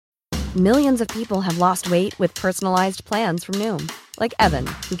Millions of people have lost weight with personalized plans from Noom. Like Evan,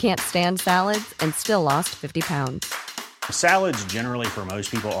 who can't stand salads and still lost 50 pounds. Salads generally for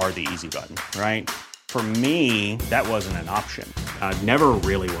most people are the easy button, right? For me, that wasn't an option. I never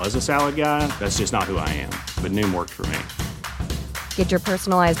really was a salad guy. That's just not who I am. But Noom worked for me. Get your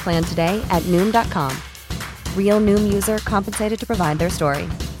personalized plan today at Noom.com. Real Noom user compensated to provide their story.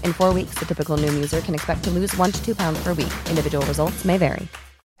 In 4 weeks, the typical Noom user can expect to lose 1 to 2 pounds per week. Individual results may vary.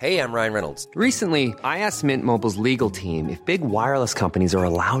 Hey, I'm Ryan Reynolds. Recently, I asked Mint Mobile's legal team if big wireless companies are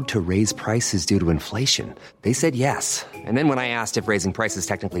allowed to raise prices due to inflation. They said yes. And then when I asked if raising prices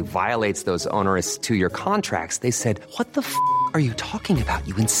technically violates those onerous 2-year contracts, they said, "What the f*** are you talking about,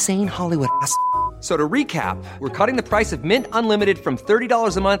 you insane Hollywood ass?" So to recap, we're cutting the price of Mint Unlimited from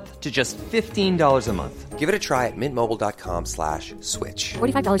 $30 a month to just $15 a month. Give it a try at mintmobile.com/switch.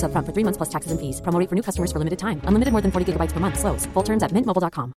 $45 up front for 3 months plus taxes and fees. Promo rate for new customers for limited time. Unlimited more than 40 gigabytes per month. Slows full terms at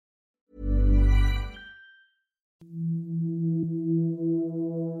mintmobile.com.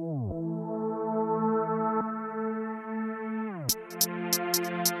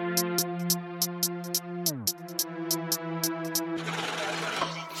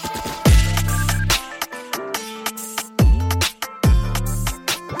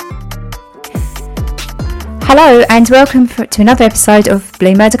 Hello and welcome to another episode of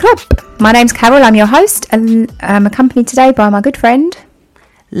Blue Murder Club. My name's Carol, I'm your host, and I'm accompanied today by my good friend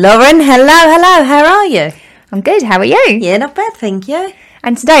Lauren. Hello, how are you? I'm good, how are you? Yeah, not bad, thank you.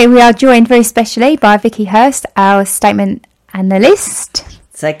 And today we are joined very specially by Vicky Hurst, our statement analyst.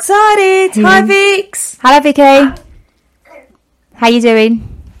 So excited. Hi Vix. Hello Vicky. How you doing?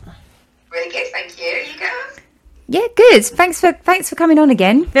 Really good, thank you. You guys? Yeah, good. Thanks for coming on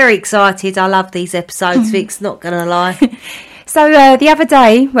again. Very excited. I love these episodes, Vix, not going to lie. So the other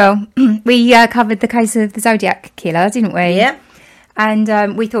day, we covered the case of the Zodiac killer, didn't we? Yeah.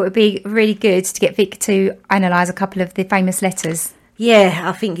 And we thought it would be really good to get Vic to analyse a couple of the famous letters. Yeah,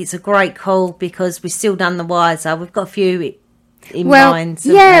 I think it's a great call because we've still done the wiser. We've got a few in mind.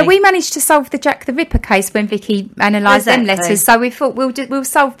 Yeah, we managed to solve the Jack the Ripper case when Vicky analysed them letters. So we thought we'll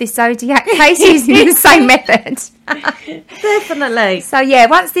solve this Zodiac case using the same method. Definitely. So yeah,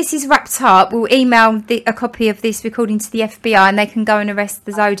 once this is wrapped up, we'll email a copy of this recording to the FBI and they can go and arrest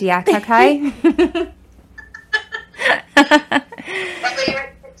the Zodiac, okay? What were your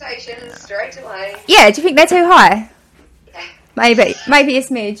expectations straight away? Yeah, do you think they're too high? Yeah. Maybe a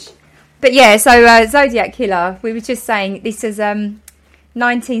smidge. But yeah, so Zodiac Killer, we were just saying this is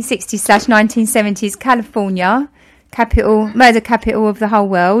 1960s/1970s California, murder capital of the whole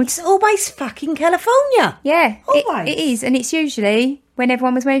world. It's always fucking California. Yeah, always. It is, and it's usually when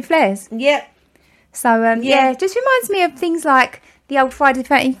everyone was wearing flares. Yep. So yeah, just reminds me of things like the old Friday the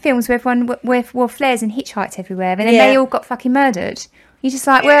 13th films where everyone wore flares and hitchhiked everywhere, and then they all got fucking murdered. You're just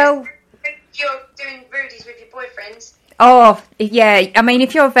like, well, you're doing rudies with your boyfriends. Oh, yeah. I mean,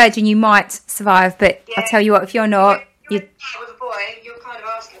 if you're a virgin, you might survive, but I tell you what, if you're not... You're with a boy, you're kind of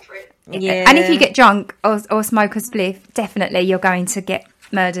asking for it. Yeah. And if you get drunk or smoke a spliff, definitely you're going to get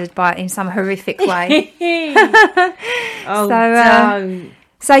murdered in some horrific way. Don't.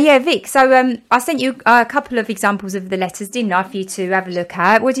 So, yeah, Vic, I sent you a couple of examples of the letters, didn't I, for you to have a look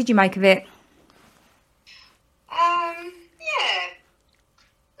at. What did you make of it? Yeah.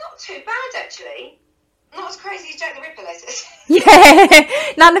 Not too bad, actually. Not as crazy as Jack the Ripper letters. Yeah,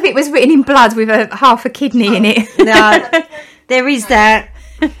 none of it was written in blood with half a kidney in it. No, there is that.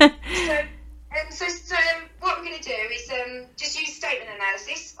 So what we're going to do is just use statement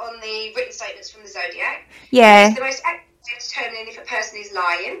analysis on the written statements from the Zodiac. Yeah. It's the most accurate way of determining if a person is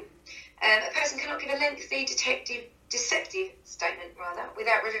lying. A person cannot give a lengthy, deceptive statement,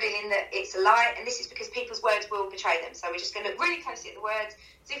 without revealing that it's a lie, and this is because people's words will betray them. So we're just going to look really closely at the words,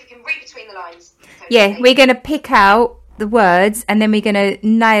 see if we can read between the lines. Yeah, we're going to pick out the words, and then we're going to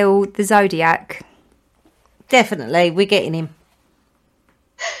nail the Zodiac. Definitely, we're getting him.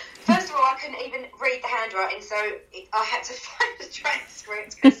 First of all, I couldn't even read the handwriting, so I had to find the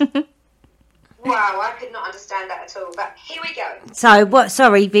transcript, because wow, I could not understand that at all. But here we go. So,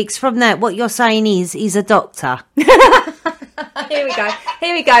 sorry, Vix, from that, what you're saying is he's a doctor. Here we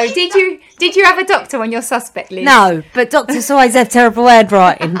go. Did you have a doctor on your suspect list? No, but doctors always have terrible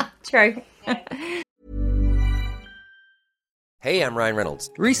handwriting. True. Hey, I'm Ryan Reynolds.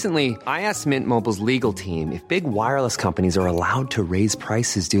 Recently, I asked Mint Mobile's legal team if big wireless companies are allowed to raise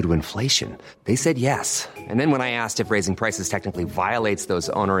prices due to inflation. They said yes. And then when I asked if raising prices technically violates those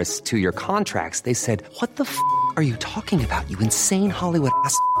onerous 2-year contracts, they said, "What the f*** are you talking about, you insane Hollywood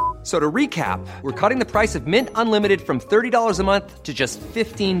ass?" So to recap, we're cutting the price of Mint Unlimited from $30 a month to just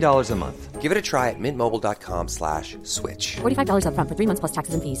 $15 a month. Give it a try at mintmobile.com/switch. $45 up front for 3 months plus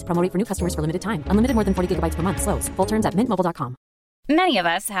taxes and fees. Promo rate for new customers for limited time. Unlimited more than 40 gigabytes per month. Slows full terms at mintmobile.com. Many of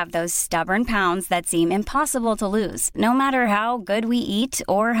us have those stubborn pounds that seem impossible to lose, no matter how good we eat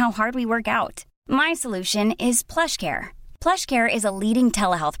or how hard we work out. My solution is PlushCare. PlushCare is a leading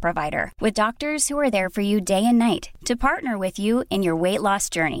telehealth provider with doctors who are there for you day and night to partner with you in your weight loss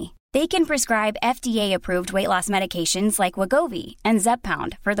journey. They can prescribe FDA-approved weight loss medications like Wegovy and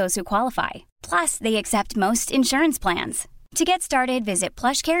Zepbound for those who qualify. Plus, they accept most insurance plans. To get started, visit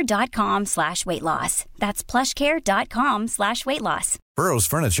plushcare.com/weightloss. That's plushcare.com/weightloss. Burrow's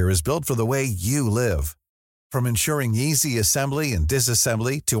furniture is built for the way you live. From ensuring easy assembly and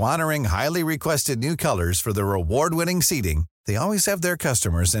disassembly to honoring highly requested new colors for their award-winning seating, they always have their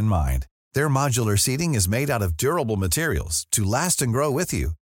customers in mind. Their modular seating is made out of durable materials to last and grow with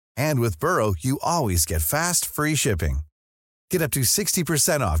you. And with Burrow, you always get fast, free shipping. Get up to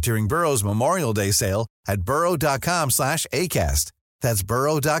 60% off during Burrow's Memorial Day sale at burrow.com/ACAST. That's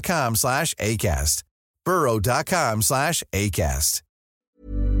burrow.com/ACAST. burrow.com/ACAST.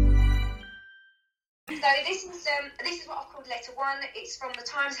 So this is what I've called letter 1. It's from the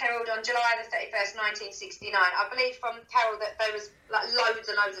Times Herald on July the 31st, 1969. I believe from Carol that there was like loads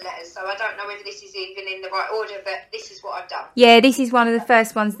and loads of letters, so I don't know whether this is even in the right order, but this is what I've done. Yeah, this is one of the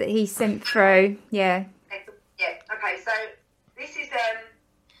first ones that he sent through. Yeah. Yeah, okay, so this is,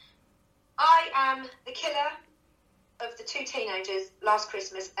 I am the killer of the 2 teenagers last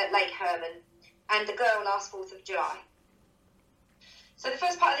Christmas at Lake Herman and the girl last 4th of July. So the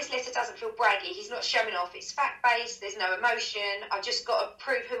first part of this letter doesn't feel braggy. He's not showing off. It's fact-based. There's no emotion. I've just got to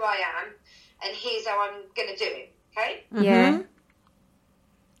prove who I am, and here's how I'm going to do it, okay? Yeah.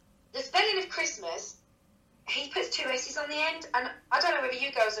 The spelling of Christmas, he puts 2 S's on the end, and I don't know whether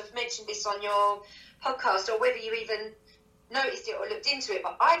you girls have mentioned this on your podcast or whether you even noticed it or looked into it,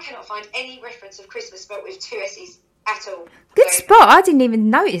 but I cannot find any reference of Christmas spelled with 2 S's at all. Good spot. I didn't even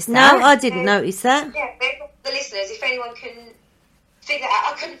notice that. No, I didn't notice that. Yeah, the listeners, if anyone can figure out,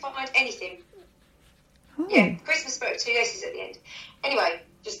 I couldn't find anything. Ooh. Yeah, Christmas spelled with 2 S's at the end. Anyway,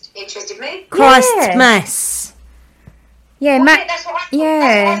 just interested me. Christmas. Yeah, Well, that's what I thought.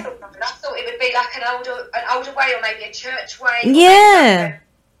 yeah. That's what I thought. I thought it would be like an older way, or maybe a church way. Yeah.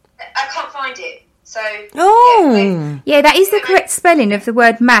 I can't find it. So Yeah, that is the correct spelling of the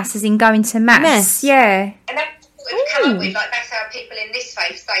word mass, as in going to mass. Yeah. And that's what we've come up with, like that's how people in this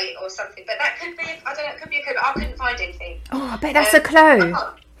faith say it or something. But that could be, I don't know, it could be a clue, but I couldn't find anything. Oh, I bet that's a clue.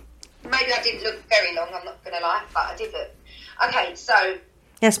 Maybe I didn't look very long, I'm not going to lie, but I did look. Okay, so...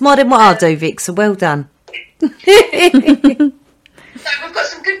 That's more than what I'll do, Vic, so well done. So we've got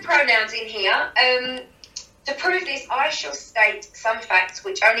some good pronouns in here. To prove this, I shall state some facts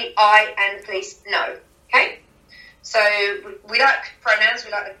which only I and the police know. Okay? So we like pronouns.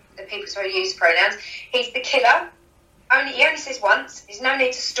 We like the people who use pronouns. He's the killer. He only says once. There's no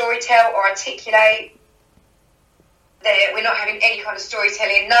need to storytell or articulate. We're not having any kind of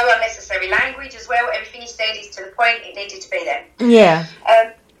storytelling. No unnecessary language as well. Everything he said is to the point. It needed to be there. Yeah.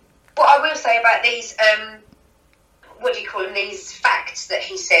 What I will say about these... what do you call them, these facts that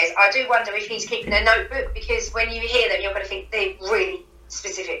he says, I do wonder if he's keeping a notebook, because when you hear them, you're going to think they're really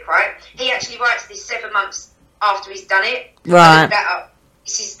specific, right? He actually writes this 7 months after he's done it. Right. I looked that up.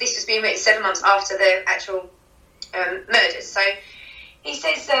 This was being written 7 months after the actual murders. So he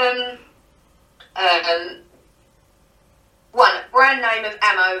says, 1, brand name of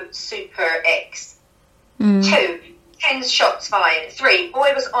ammo, Super X. 2, 10 shots fired. 3,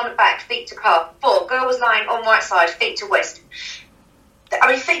 boy was on back, feet to car. 4, girl was lying on right side, feet to west.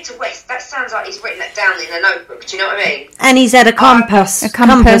 I mean, feet to west, that sounds like he's written that down in a notebook, do you know what I mean? And he's had a compass.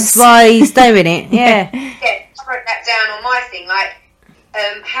 Compass while he's doing it, yeah. Yeah, I wrote that down on my thing, like,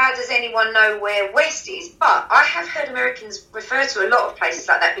 how does anyone know where west is? But I have heard Americans refer to a lot of places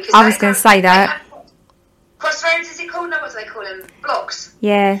like that, because I was going to say that. Crossroads, is it called? No, what do they call them? Blocks.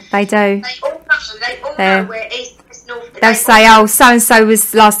 Yeah, they do. They all know where east, west, north. They'll say, oh, so-and-so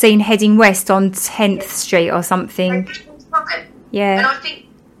was last seen heading west on 10th Street or something. Yeah. And I think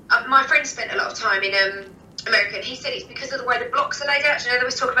my friend spent a lot of time in America, and he said it's because of the way the blocks are laid out. Do you know they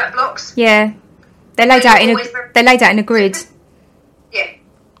always talk about blocks? Yeah. They're laid out in a grid. Yeah.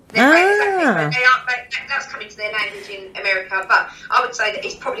 Exactly. That's coming to their language in America, but I would say that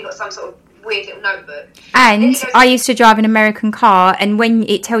he's probably got some sort of weird little notebook. And I used to drive an American car, and when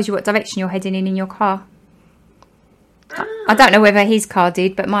it tells you what direction you're heading in your car. I don't know whether his car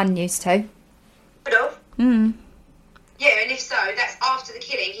did, but mine used to. Could have. Yeah, and if so, that's after the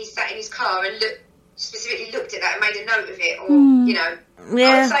killing. He sat in his car and specifically looked at that and made a note of it, or you know.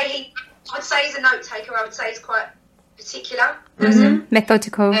 Yeah. I would say he's a note taker. I would say he's quite particular person.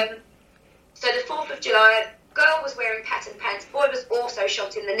 Methodical. So the 4th of July, girl was wearing pattern pants. Boy was also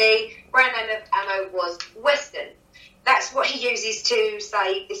shot in the knee. Brand name of ammo was Western. That's what he uses to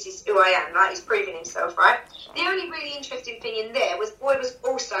say, this is who I am, right? He's proving himself, right? The only really interesting thing in there was boy was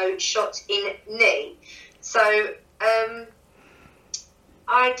also shot in knee. So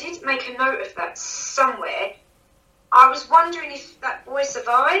I did make a note of that somewhere. I was wondering if that boy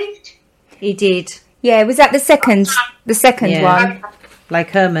survived. He did. Yeah, was that the second one? Lake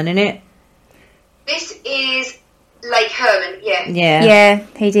Herman, innit? This is Lake Herman, yeah. Yeah,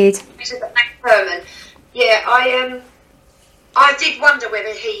 he did. This is Lake Herman. Yeah, I did wonder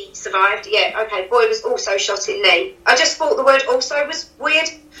whether he survived. Yeah, okay. Boy was also shot in knee. I just thought the word "also" was weird.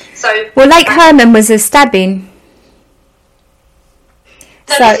 So, well, Lake Herman was a stabbing.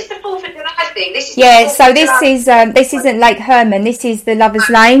 No, so, this is the 4th of July thing. This is this isn't Lake Herman. This is the Lovers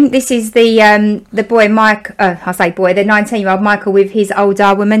Lane. This is the boy Mike. I say boy, the 19-year-old Michael with his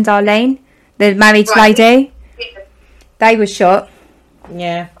older woman Darlene, the married lady. Yeah. They were shot.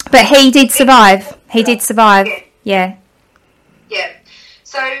 Yeah, but he did survive. He did survive. Yeah. Yeah.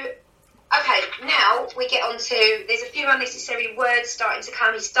 So, okay, now we get on to, there's a few unnecessary words starting to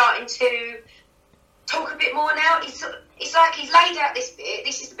come. He's starting to talk a bit more now. It's like he's laid out this bit.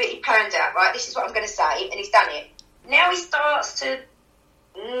 This is the bit he planned out, right? This is what I'm going to say, and he's done it. Now he starts to,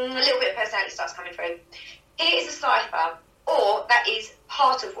 a little bit of personality starts coming through. Here is a cipher, or that is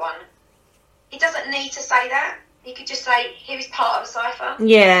part of one. He doesn't need to say that. He could just say, here is part of a cipher.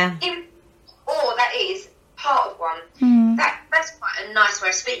 Yeah. Or that is part of one. That's quite a nice way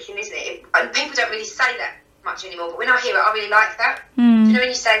of speaking, isn't it? And people don't really say that much anymore, but when I hear it, I really like that. You know, when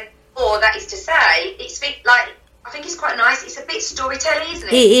you say, or that is to say, it's like, I think it's quite nice. It's a bit storytelling, isn't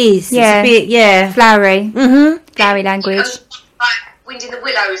it? It is. Yeah. It's a bit, flowery. Flowery language. Like Wind in the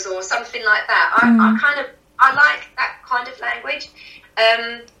Willows or something like that. I like that kind of language.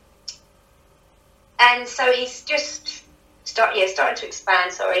 And so he's just starting to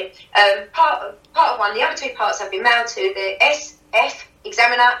expand. Sorry, part of one. The other two parts have been mailed to the SF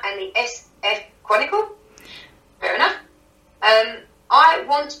Examiner and the SF Chronicle. Fair enough. I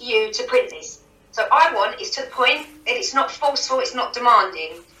want you to print this. So I want is to the point, and it's not forceful. It's not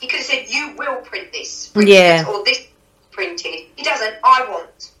demanding. He could have said, "You will print this," or "This printed." He doesn't. I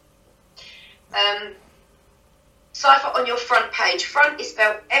want. Cipher on your front page. Front is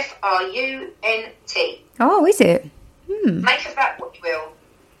spelled FRUNT. Oh, is it? Make of that what you will.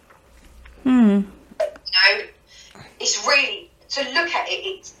 You know, it's really, to look at it,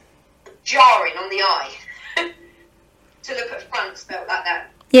 it's jarring on the eye. To look at front spelled like that.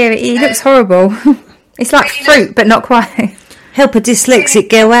 Yeah, it looks horrible. It's like fruit, but not quite. Help a dyslexic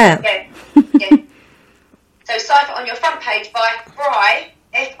girl out. Yeah. So cipher on your front page by Fry,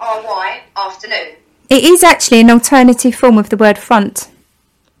 F-R-Y, afternoon. It is actually an alternative form of the word front.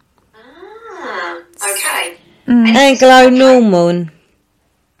 Okay. Anglo-Norman.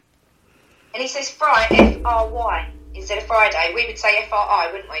 And he says Fry, F-R-Y, instead of Friday. We would say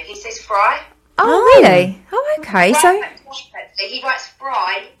F-R-I, wouldn't we? He says Fry. Oh, really? Oh, okay. So he writes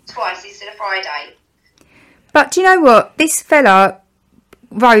Fry twice instead of Friday. But do you know what? This fella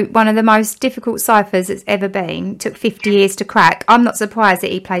wrote one of the most difficult ciphers that's ever been. Took 50 years to crack. I'm not surprised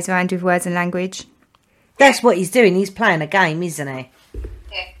that he plays around with words and language. That's what he's doing. He's playing a game, isn't he?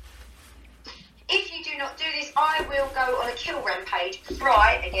 Yeah. If you do not do this, I will go on a kill rampage.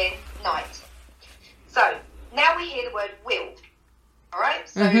 Fry again, night. So now we hear the word will. All right.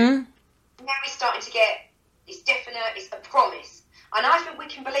 So now we're starting to get. It's definite. It's a promise, and I think we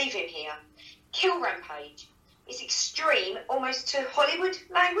can believe him here. Kill rampage. It's extreme, almost to Hollywood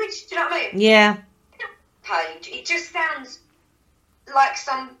language. Do you know what I mean? Yeah. Page. It just sounds like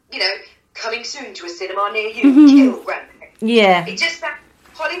some, coming soon to a cinema near you. Kill rampage. Yeah. It just sounds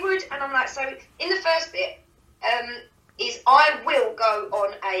Hollywood, and I'm like, so in the first bit, is I will go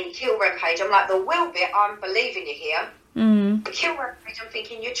on a kill rampage. I'm like, the will bit, I'm believing you here. The kill rampage, I'm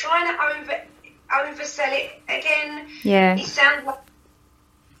thinking you're trying to oversell it again. Yeah. It sounds like,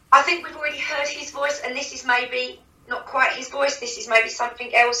 I think we've already heard his voice, and this is maybe not quite his voice. This is maybe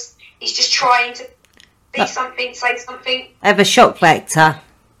something else. He's just trying to be something, say something. Have a shock factor.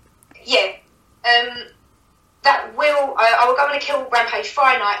 Yeah. That will, I will go on a kill rampage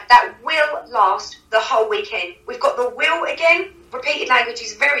Friday night. That will last the whole weekend. We've got the will again. Repeated language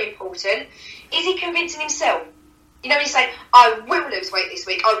is very important. Is he convincing himself? You know, he's saying, I will lose weight this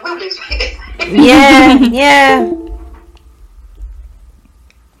week. I will lose weight this week. Yeah, yeah.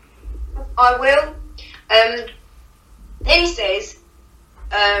 I will. Then he says,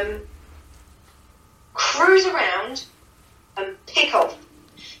 cruise around and pick off.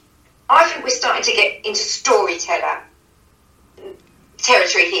 I think we're starting to get into storyteller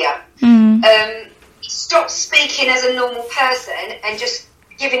territory here. He stops speaking as a normal person and just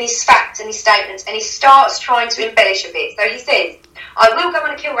giving his facts and his statements, and he starts trying to embellish a bit. So he says, I will go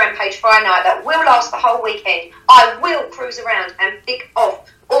on a kill rampage Friday night that will last the whole weekend. I will cruise around and pick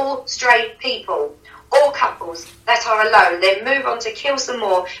off all stray people, all couples that are alone, then move on to kill some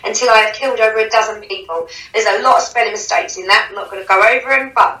more until I have killed over a dozen people. There's a lot of spelling mistakes in that. I'm not going to go over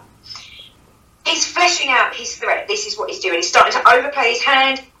them, but he's fleshing out his threat. This is what he's doing. He's starting to overplay his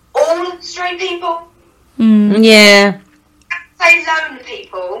hand. All stray people. Yeah. Say lone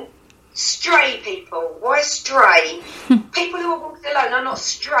people, stray people. Why stray? People who are walking alone are not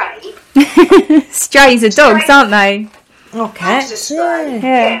stray. Strays are dogs, aren't they? Okay.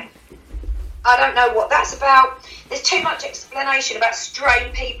 Yeah. I don't know what that's about. There's too much explanation about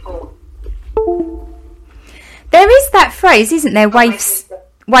stray people. There is that phrase, isn't there?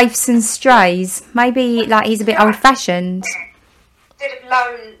 Waifs and strays. Maybe like he's a bit old-fashioned. Instead of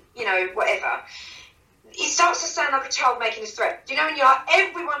lone, whatever. It starts to sound like a child making a threat. Do you know when you're like,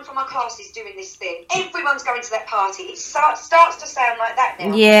 everyone from our class is doing this thing. Everyone's going to that party. It starts to sound like that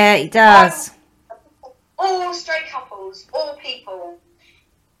now. Yeah, it does. All stray couples, all people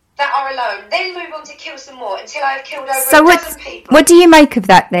that are alone, then move on to kill some more until I have killed over a dozen people. What do you make of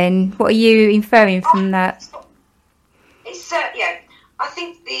that then? What are you inferring from that? It's I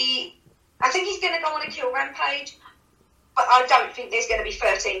think he's going to go on a kill rampage, but I don't think there's going to be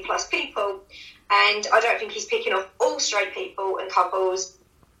 13 plus people, and I don't think he's picking off all straight people and couples.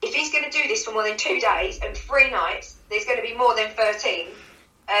 If he's going to do this for more than 2 days and 3 nights, there's going to be more than 13.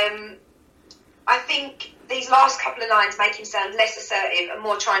 I think these last couple of lines make him sound less assertive and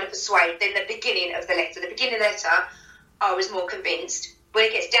more trying to persuade than the beginning of the letter. The beginning of the letter, I was more convinced. When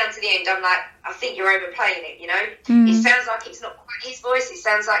it gets down to the end, I'm like, I think you're overplaying it, It sounds like it's not quite his voice. It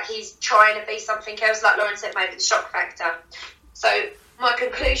sounds like he's trying to be something else, like Lauren said, maybe the shock factor. So my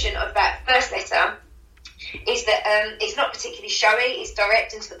conclusion of that first letter is that it's not particularly showy. It's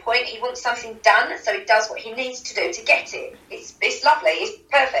direct and to the point. He wants something done, so he does what he needs to do to get it. It's lovely. It's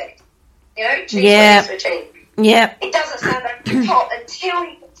perfect. Choose what he needs to achieve. Yeah. It doesn't sound like the top until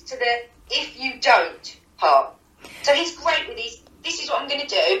he gets to the if you don't part. So he's great with his, this is what I'm going to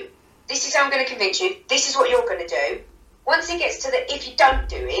do, this is how I'm going to convince you, this is what you're going to do. Once he gets to the if you don't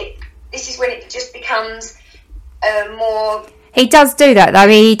do it, this is when it just becomes more... He does do that though.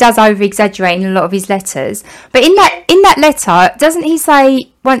 He does over-exaggerate in a lot of his letters. But in that letter, doesn't he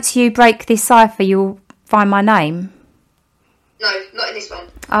say, once you break this cipher, you'll find my name? No, not in this one.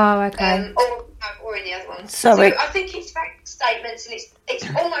 Oh, okay. Or in the other one. Sorry. So I think it's fact statements, and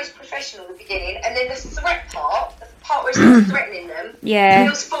it's almost professional at the beginning, and then the threat part, the part where he's threatening them,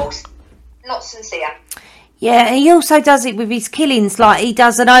 feels false, not sincere. Yeah, he also does it with his killings, like he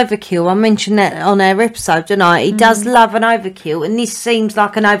does an overkill. I mentioned that on our episode, didn't I? He does love an overkill, and this seems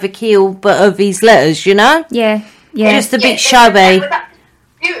like an overkill, but of his letters, Yeah. Just a bit showy.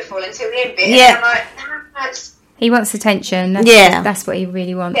 Beautiful until the end bit. Yeah. And I'm like, that's... He wants attention. That's what he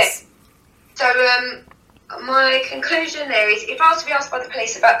really wants. Yeah. So, my conclusion there is, if I was to be asked by the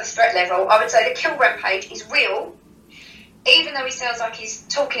police about the threat level, I would say the kill rampage is real. Even though he sounds like he's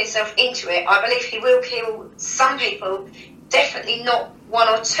talking himself into it, I believe he will kill some people. Definitely not 1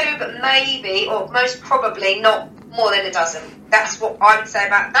 or 2, but maybe, or most probably, not more than a dozen. That's what I would say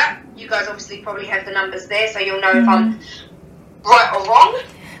about that. You guys obviously probably have the numbers there, so you'll know if I'm right or wrong.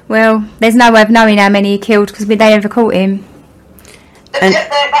 Well, there's no way of knowing how many he killed because they never caught him.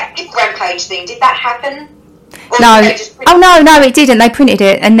 That big rampage thing, did that happen? No. No, it didn't. They printed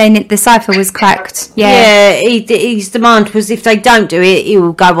it and then the cipher was cracked. Yeah, his demand was if they don't do it, he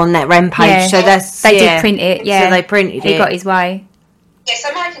will go on that rampage. Yeah. So they did print it, So they printed it. He got his way. Yeah,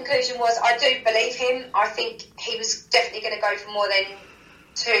 so my conclusion was I do believe him. I think he was definitely going to go for more than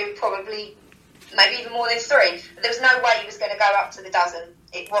 2, probably, maybe even more than 3. But there was no way he was going to go up to the dozen.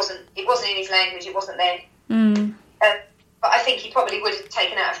 It wasn't in his language, it wasn't there. But I think he probably would have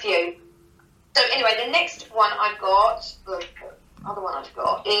taken out a few. So anyway, the next one I've got, the other one I've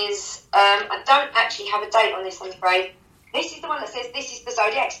got is, I don't actually have a date on this, I'm afraid. This is the one that says, this is the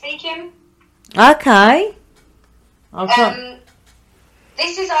Zodiac speaking. Okay.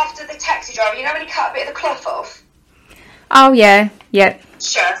 This is after the taxi driver. You know when he cut a bit of the cloth off? Oh, yeah. Yep.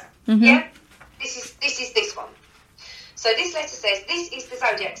 Sure. Yeah? This is this one. So this letter says, this is the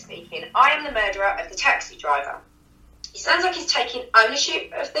Zodiac speaking. I am the murderer of the taxi driver. It sounds like he's taking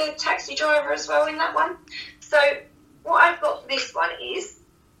ownership of the taxi driver as well in that one. So what I've got for this one is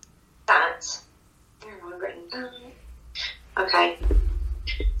that... Where am I written down? Okay.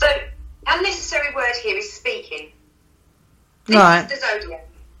 So unnecessary word here is speaking. This Right. is the Zodiac.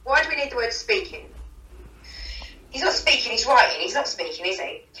 Why do we need the word speaking? He's not speaking, he's writing. He's not speaking, is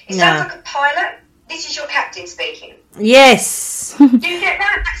he? It sounds like a pilot. This is your captain speaking. Yes. Do you get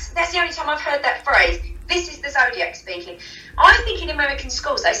that? That's the only time I've heard that phrase. This is the Zodiac speaking. I think in American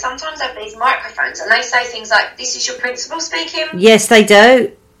schools they sometimes have these microphones and they say things like, this is your principal speaking. Yes, they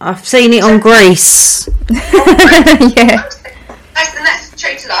do. I've seen it on Grease. Yeah. That's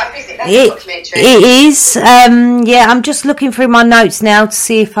true to life, isn't it? That's a documentary. It is. Yeah, I'm just looking through my notes now to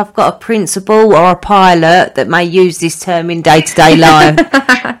see if I've got a principal or a pilot that may use this term in day-to-day life.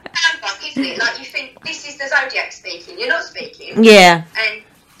 Isn't it? Like you think, this is the Zodiac speaking. You're not speaking. Yeah. And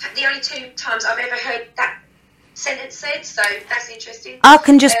the only 2 times I've ever heard that sentence said, so that's interesting. I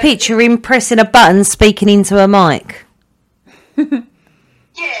can just picture him pressing a button, speaking into a mic. Yeah,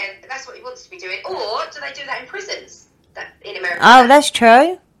 that's what he wants to be doing. Or do they do that in prisons? In America? Oh, that's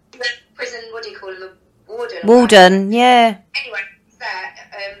true. Prison, what do you call them? A warden? Warden, yeah. Anyway,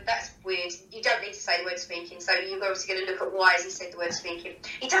 that's weird. You don't need to say the word speaking, so you're obviously going to look at why has he said the word speaking.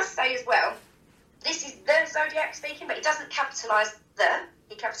 He does say as well, this is the Zodiac speaking, but he doesn't capitalise the.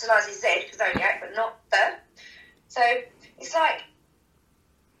 He capitalises Z for Zodiac, but not the. So it's like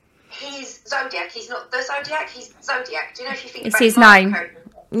he's Zodiac. He's not the Zodiac. He's Zodiac. Do you know if you think It's about his Marvel name. characters?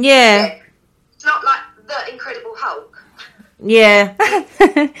 Yeah. It's not like the Incredible Hulk. Yeah.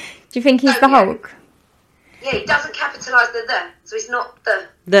 Do you think he's the Hulk? Yeah, he doesn't capitalise the, so it's not the.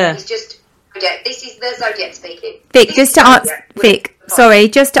 It's just Zodiac. This is the Zodiac speaking. Vic, This just is to answer, Zodiac. Vic, sorry,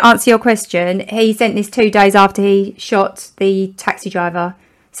 just to answer your question, he sent this 2 days after he shot the taxi driver.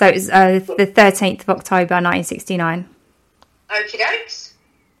 So it was the 13th of October, 1969. Okie dokes.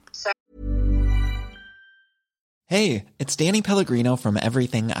 Hey, it's Danny Pellegrino from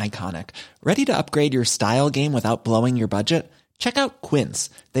Everything Iconic. Ready to upgrade your style game without blowing your budget? Check out Quince.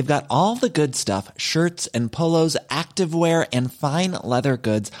 They've got all the good stuff, shirts and polos, activewear, and fine leather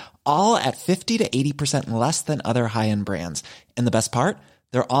goods, all at 50 to 80% less than other high-end brands. And the best part?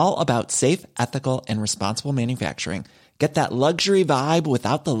 They're all about safe, ethical, and responsible manufacturing. Get that luxury vibe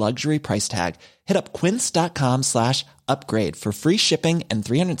without the luxury price tag. Hit up quince.com/upgrade for free shipping and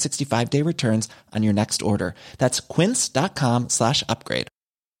 365-day returns on your next order. That's quince.com/upgrade.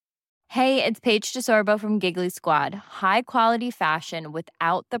 Hey, it's Paige DeSorbo from Giggly Squad. High quality fashion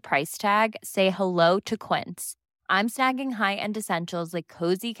without the price tag. Say hello to Quince. I'm snagging high-end essentials like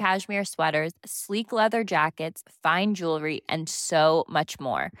cozy cashmere sweaters, sleek leather jackets, fine jewelry, and so much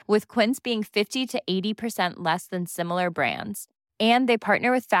more. With Quince being 50 to 80% less than similar brands. And they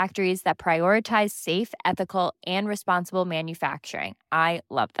partner with factories that prioritize safe, ethical, and responsible manufacturing. I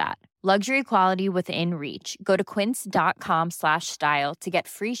love that. Luxury quality within reach. Go to quince.com/style to get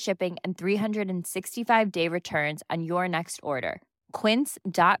free shipping and 365-day returns on your next order.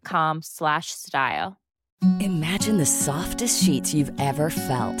 Quince.com/style. Imagine the softest sheets you've ever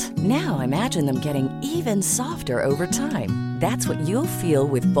felt. Now imagine them getting even softer over time. That's what you'll feel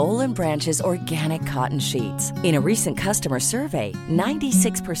with Boll & Branch's organic cotton sheets. In a recent customer survey,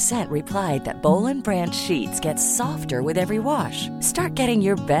 96% replied that Boll & Branch sheets get softer with every wash. Start getting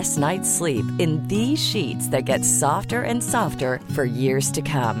your best night's sleep in these sheets that get softer and softer for years to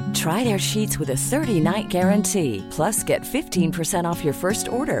come. Try their sheets with a 30-night guarantee. Plus, get 15% off your first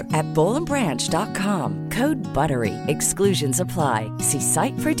order at bollandbranch.com. Code BUTTERY. Exclusions apply. See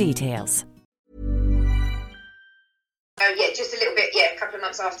site for details. Yeah, just a little bit, a couple of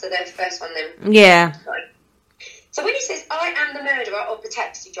months after the first one then. Yeah. So when he says, I am the murderer of the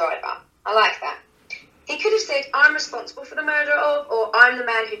taxi driver, I like that. He could have said, I'm responsible for the murder of, or I'm the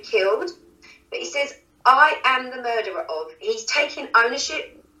man who killed. But he says, I am the murderer of. He's taking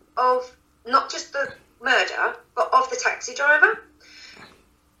ownership of not just the murder, but of the taxi driver.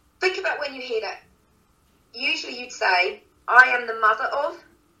 Think about when you hear that. Usually you'd say, I am the mother of.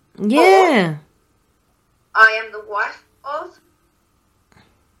 Yeah. Or, I am the wife of.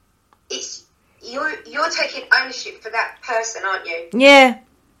 It's you're taking ownership for that person, aren't you? Yeah.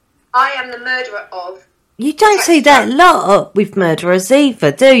 I am the murderer of. You don't see that lot with murderers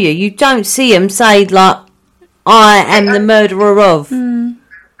either, do you? You don't see them say, like, I am the murderer of. They don't.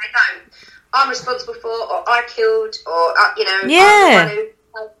 I'm responsible for, or I killed, or, Yeah. I'm the one who,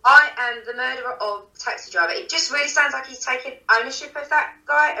 I am the murderer of the taxi driver. It just really sounds like he's taking ownership of that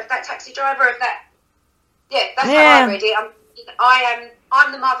guy, of that taxi driver, of that. Yeah, that's how I read it.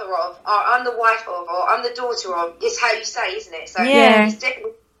 I'm the mother of, or I'm the wife of, or I'm the daughter of. Is how you say, isn't it? So he's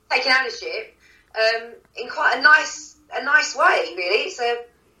definitely taking ownership in quite a nice way. Really, it's a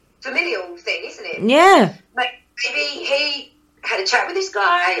familial thing, isn't it? Yeah. Maybe he had a chat with this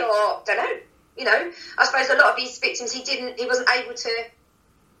guy, or don't know. I suppose a lot of these victims he wasn't able to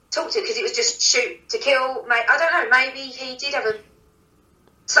talk to, because it was just shoot to kill. I don't know, maybe he did have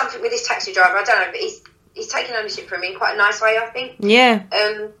something with his taxi driver, I don't know, but he's taking ownership from him in quite a nice way, I think. Yeah.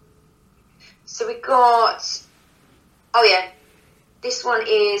 So we got, this one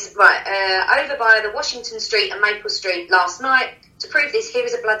is, over by the Washington Street and Maple Street last night. To prove this, here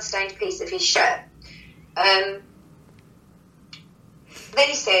is a blood-stained piece of his shirt. Then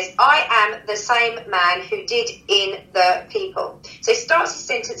he says, I am the same man who did in the people. So he starts his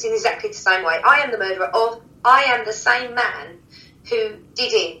sentence in exactly the same way. I am the murderer of, I am the same man who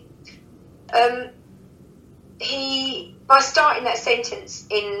did in. By starting that sentence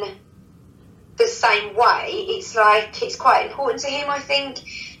in the same way, it's like it's quite important to him, I think.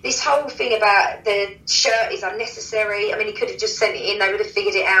 This whole thing about the shirt is unnecessary. I mean, he could have just sent it in, they would have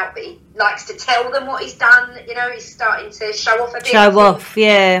figured it out, but he likes to tell them what he's done. You know, he's starting to show off a bit. Show off,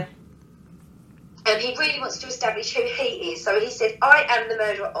 yeah. He really wants to establish who he is. So he said, I am the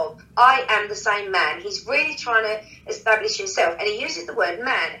murderer of, I am the same man. He's really trying to establish himself. And he uses the word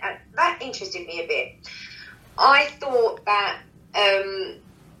man, and that interested me a bit. I thought that,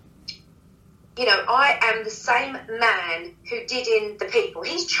 I am the same man who did in the people.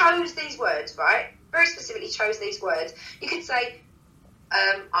 He's chose these words, right? Very specifically chose these words. You could say,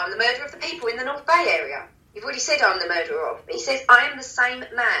 I'm the murderer of the people in the North Bay area. You've already said I'm the murderer of. But he says, I am the same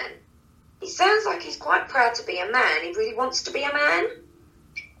man. It sounds like he's quite proud to be a man. He really wants to be a man.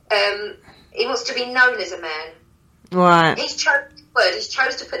 He wants to be known as a man. Right. He's chose the word. He's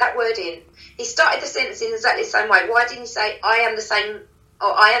chose to put that word in. He started the sentence in exactly the same way. Why didn't he say, I am the same, or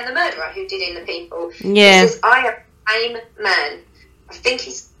I am the murderer who did in the people? Yeah. He says, I am the same man. I think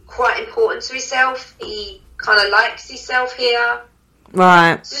he's quite important to himself. He kind of likes himself here.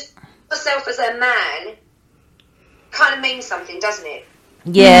 Right. So just yourself as a man kind of means something, doesn't it?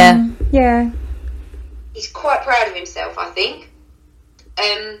 Yeah. Yeah. He's quite proud of himself, I think.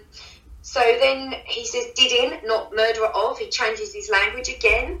 So then he says did in, not murderer of. He changes his language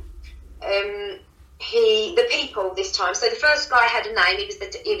again. The people this time. So the first guy had a name. He was a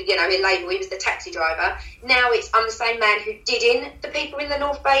label. He was the taxi driver. Now it's I'm the same man who did in the people in the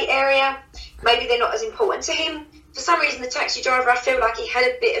North Bay area. Maybe they're not as important to him. For some reason, the taxi driver, I feel like he had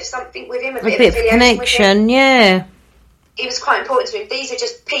a bit of something with him, a bit of connection. Yeah. It was quite important to him. These are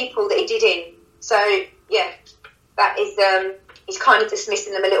just people that he did in. So yeah, that is. He's kind of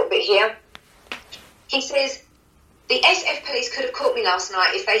dismissing them a little bit here. He says, the SF police could have caught me last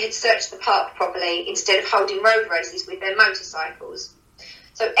night if they had searched the park properly instead of holding road races with their motorcycles.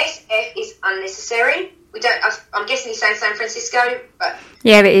 So SF is unnecessary. I'm guessing he's saying San Francisco, but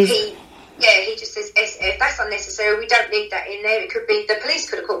yeah, it is. He just says SF. That's unnecessary. We don't need that in there. It could be the police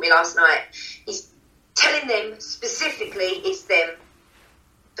could have caught me last night. He's telling them specifically it's them.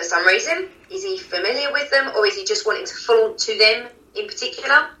 For some reason, is he familiar with them, or is he just wanting to flaunt to them in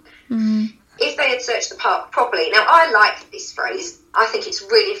particular? Mm-hmm. If they had searched the park properly. Now, I like this phrase. I think it's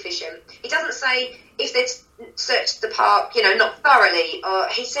really efficient. He doesn't say if they'd searched the park, not thoroughly. Or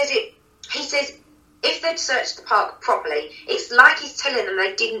he says if they'd searched the park properly. It's like he's telling them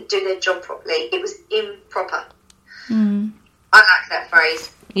they didn't do their job properly. It was improper. Mm. I like that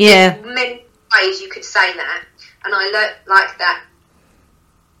phrase. Yeah. There's many ways you could say that, and I like that.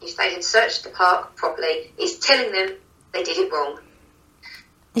 If they had searched the park properly, it's telling them they did it wrong.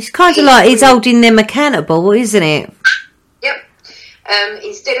 It's kind of like he's holding them accountable, isn't it? Yep.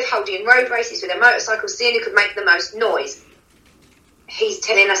 Instead of holding road races with a motorcycle, seeing who could make the most noise. He's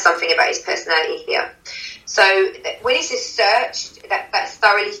telling us something about his personality here. So when he says searched, that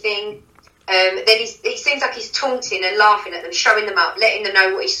thoroughly thing, then he seems like he's taunting and laughing at them, showing them up, letting them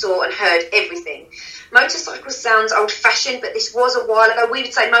know what he saw and heard, everything. Motorcycle sounds old-fashioned, but this was a while ago. We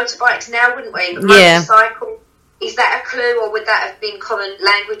would say motorbikes now, wouldn't we? But motorcycle, is that a clue, or would that have been common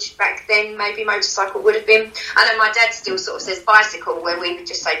language back then? Maybe motorcycle would have been. I know my dad still sort of says bicycle, where we would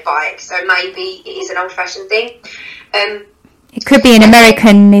just say bike, so maybe it is an old-fashioned thing. It could be an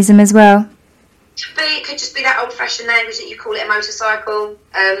Americanism as well. It could just be that old-fashioned language that you call it a motorcycle.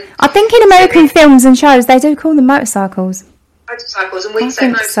 I think in American films and shows, they do call them motorcycles. Motorcycles, and we'd I say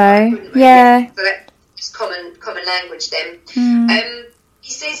think motorcycle, so. Yeah. So that's common language then. Mm.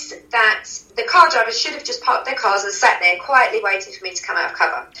 He says that the car drivers should have just parked their cars and sat there quietly waiting for me to come out of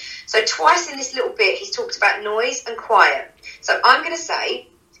cover. So twice in this little bit, he's talked about noise and quiet. So I'm going to say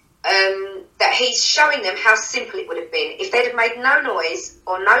that he's showing them how simple it would have been. If they'd have made no noise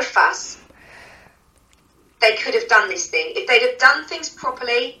or no fuss, they could have done this thing. If they'd have done things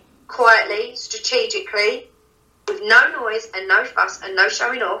properly, quietly, strategically, with no noise and no fuss and no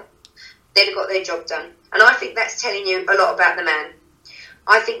showing off, they'd have got their job done. And I think that's telling you a lot about the man.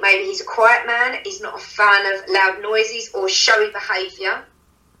 I think maybe he's a quiet man. He's not a fan of loud noises or showy behaviour.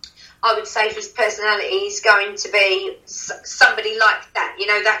 I would say his personality is going to be somebody like that, you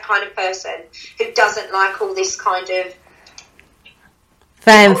know, that kind of person who doesn't like all this kind of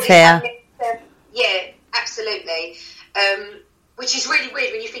fanfare. Yeah, absolutely. Which is really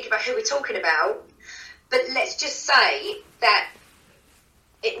weird when you think about who we're talking about. But let's just say that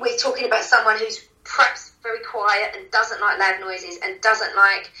we're talking about someone who's perhaps very quiet and doesn't like loud noises and doesn't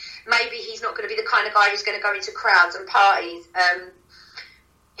like, maybe he's not going to be the kind of guy who's going to go into crowds and parties.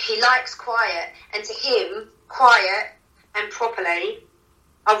 He likes quiet, and to him, quiet and properly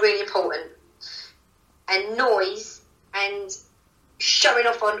are really important. And noise and showing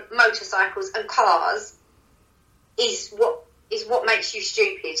off on motorcycles and cars is what makes you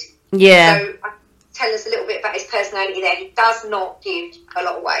stupid. Yeah. So tell us a little bit about his personality there. He does not give a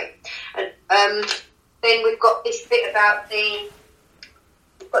lot away. And then we've got this bit about the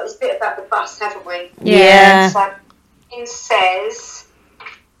bus, haven't we? Yeah. So it says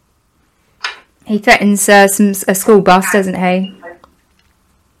he threatens a school bus, doesn't he?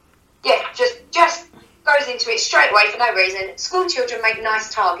 Yeah, just goes into it straight away for no reason. School children make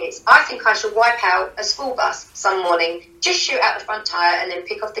nice targets. I think I should wipe out a school bus some morning. Just shoot out the front tyre and then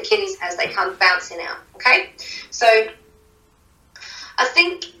pick off the kiddies as they come bouncing out. Okay? So I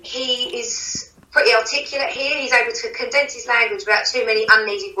think he is pretty articulate here. He's able to condense his language without too many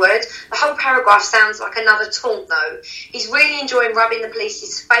unneeded words. The whole paragraph sounds like another taunt, though. He's really enjoying rubbing the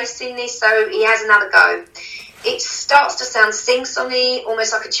police's face in this, so he has another go. It starts to sound sing-songy,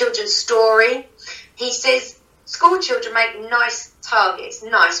 almost like a children's story. He says, school children make nice targets.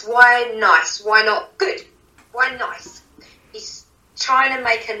 Nice. Why nice? Why not good? Why nice? He's trying to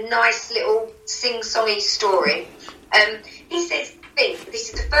make a nice little sing-songy story. He says, think.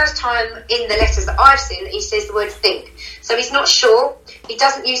 This is the first time in the letters that I've seen that he says the word think. So he's not sure. He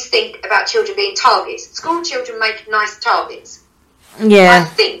doesn't use think about children being targets. School children make nice targets. Yeah. I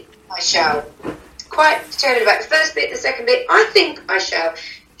think I shall. Quite determined about the first bit. The second bit, I think I shall.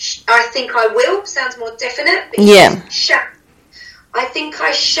 I think I will sounds more definite. But yeah. Shall. I think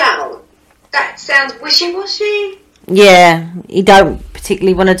I shall. That sounds wishy-washy. Yeah. You don't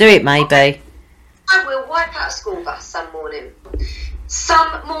particularly want to do it, maybe. I will wipe out a school bus some morning.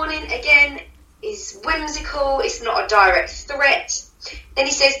 Some morning, again, is whimsical. It's not a direct threat. Then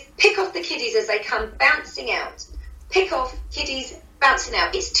he says, pick off the kiddies as they come bouncing out. Pick off kiddies bouncing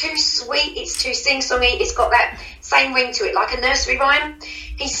out. It's too sweet. It's too sing-songy. It's got that same ring to it, like a nursery rhyme.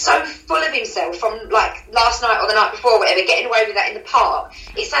 He's so full of himself from, like, last night or the night before, whatever, getting away with that in the park.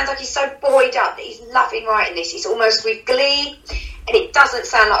 It sounds like he's so buoyed up that he's loving writing this. He's almost with glee. And it doesn't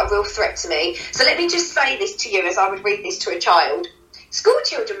sound like a real threat to me. So let me just say this to you as I would read this to a child. School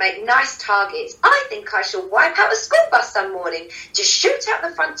children make nice targets. I think I shall wipe out a school bus some morning. Just shoot out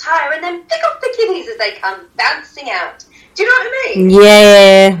the front tyre and then pick off the kiddies as they come bouncing out. Do you know what I mean?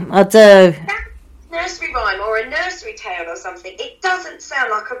 Yeah, I do. That nursery rhyme or a nursery tale or something, it doesn't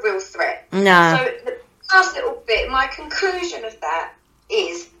sound like a real threat. No. So the last little bit, my conclusion of that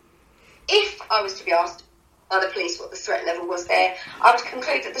is, if I was to be asked by the police what the threat level was there, I would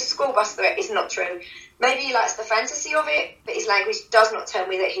conclude that the school bus threat is not true. Maybe he likes the fantasy of it, but his language does not tell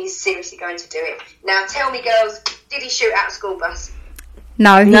me that he's seriously going to do it. Now, tell me, girls, did he shoot out a school bus?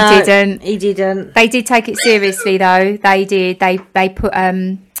 No, he didn't. He didn't. They did take it seriously, though. They did. They put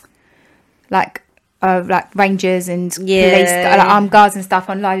like rangers and police, like armed guards and stuff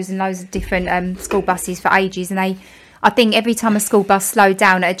on loads and loads of different school buses for ages, and I think every time a school bus slowed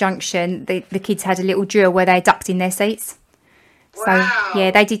down at a junction, the kids had a little drill where they ducked in their seats. Wow. So,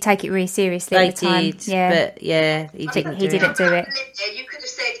 yeah, they did take it really seriously at the time. But, yeah, he didn't do it. You could have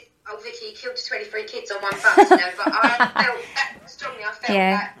said, oh, Vicky, you killed 23 kids on one bus, you know, but I felt that strongly. I felt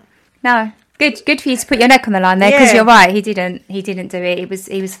that. No, good for you to put your neck on the line there, because you're right, he didn't do it.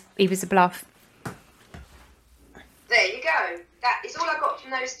 He was a bluff. There you go. That is all I got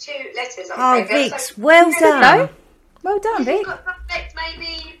from those two letters. Oh, Vix, well done. Well done, Vic.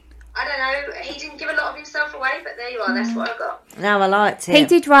 Maybe, I don't know, he didn't give a lot of himself away, but there you are, that's what I got. No, I liked it. He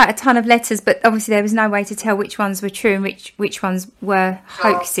did write a ton of letters, but obviously there was no way to tell which ones were true and which ones were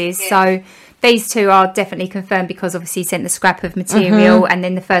hoaxes. Yeah. So these two are definitely confirmed, because obviously he sent the scrap of material, and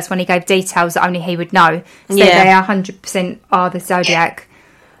then the first one he gave details that only he would know. So they are 100% are the Zodiac.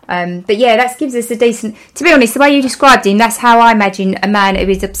 But yeah, that gives us a decent... To be honest, the way you described him, that's how I imagine a man who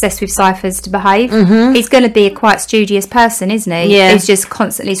is obsessed with ciphers to behave. He's going to be a quite studious person, isn't he? Yeah. He's just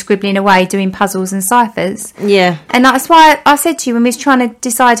constantly scribbling away, doing puzzles and ciphers. Yeah. And that's why I said to you when we was trying to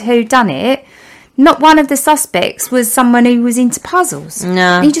decide who done it, not one of the suspects was someone who was into puzzles.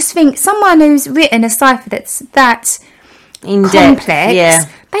 No. And you just think, someone who's written a cipher that's that in complex,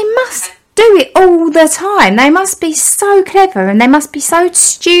 depth, do it all the time. They must be so clever and they must be so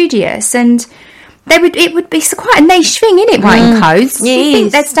studious, and it would be quite a niche thing, isn't it, writing codes? You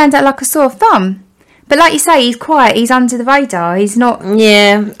think they'd stand out like a sore thumb. But like you say, he's quiet, he's under the radar, he's not...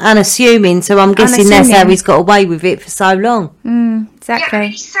 Yeah, unassuming, so I'm guessing that's how he's got away with it for so long. Exactly. Yeah,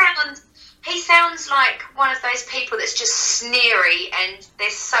 he sounds like one of those people that's just sneery and they're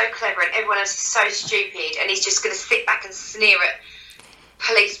so clever and everyone else is so stupid, and he's just going to sit back and sneer at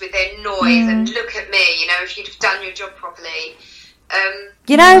police with their noise and look at me, if you'd have done your job properly.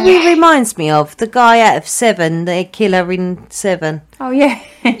 He reminds me of the guy out of Seven, the killer in Seven. Oh, yeah.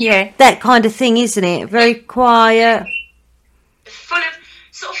 Yeah. That kind of thing, isn't it? Very quiet. Full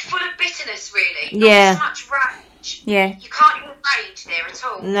of bitterness, really. Yeah. Not so much rage. Yeah. You can't even rage there at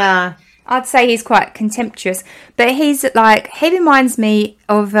all. No. I'd say he's quite contemptuous, but he reminds me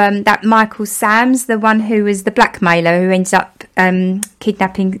of that Michael Sams, the one who was the blackmailer who ended up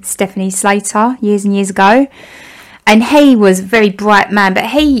kidnapping Stephanie Slater years and years ago. And he was a very bright man, but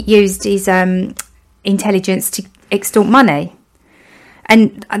he used his intelligence to extort money.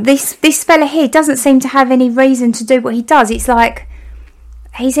 And this fella here doesn't seem to have any reason to do what he does. It's like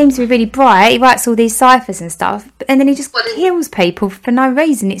he seems to be really bright. He writes all these ciphers and stuff, and then he just kills people for no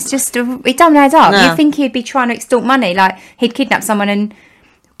reason. It's just it don't add up. No. You think he'd be trying to extort money, like he'd kidnap someone and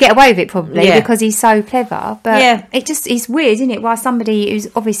get away with it probably because he's so clever. But it's weird, isn't it? Why somebody who's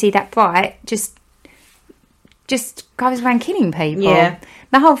obviously that bright just goes around killing people. Yeah.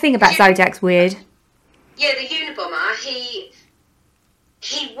 The whole thing about Zodiac's weird. Yeah, the Unabomber,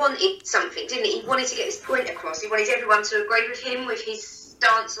 he wanted something, didn't he? He wanted to get this point across. He wanted everyone to agree with him with his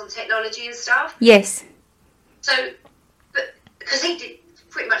stance on technology and stuff. Yes. So, but because he did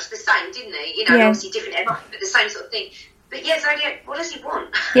pretty much the same, didn't he? Obviously different, but the same sort of thing. But yeah, Zodiac, what does he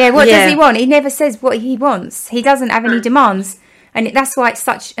want? Yeah, what does he want? He never says what he wants. He doesn't have any demands. And that's why it's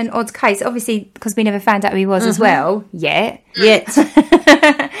such an odd case. Obviously, because we never found out who he was as well. Yet.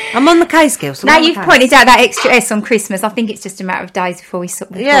 I'm on the case, girl. So now you've pointed out that extra S on Christmas. I think it's just a matter of days before we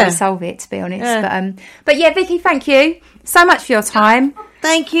solve it, to be honest. Yeah. But yeah, Vicky, thank you so much for your time.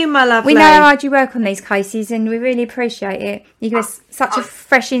 Thank you, my lovely. We know how hard you work on these cases, and we really appreciate it. You give us such a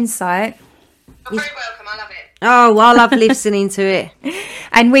fresh insight. You're very welcome. I love it. Oh, I love listening to it.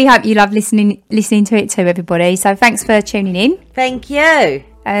 And we hope you love listening to it too, everybody. So thanks for tuning in. Thank you.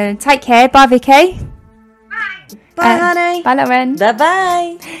 Take care. Bye, Vicky. Bye. Bye, honey. Bye, Lauren.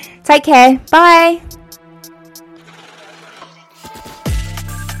 Bye-bye. Take care. Bye.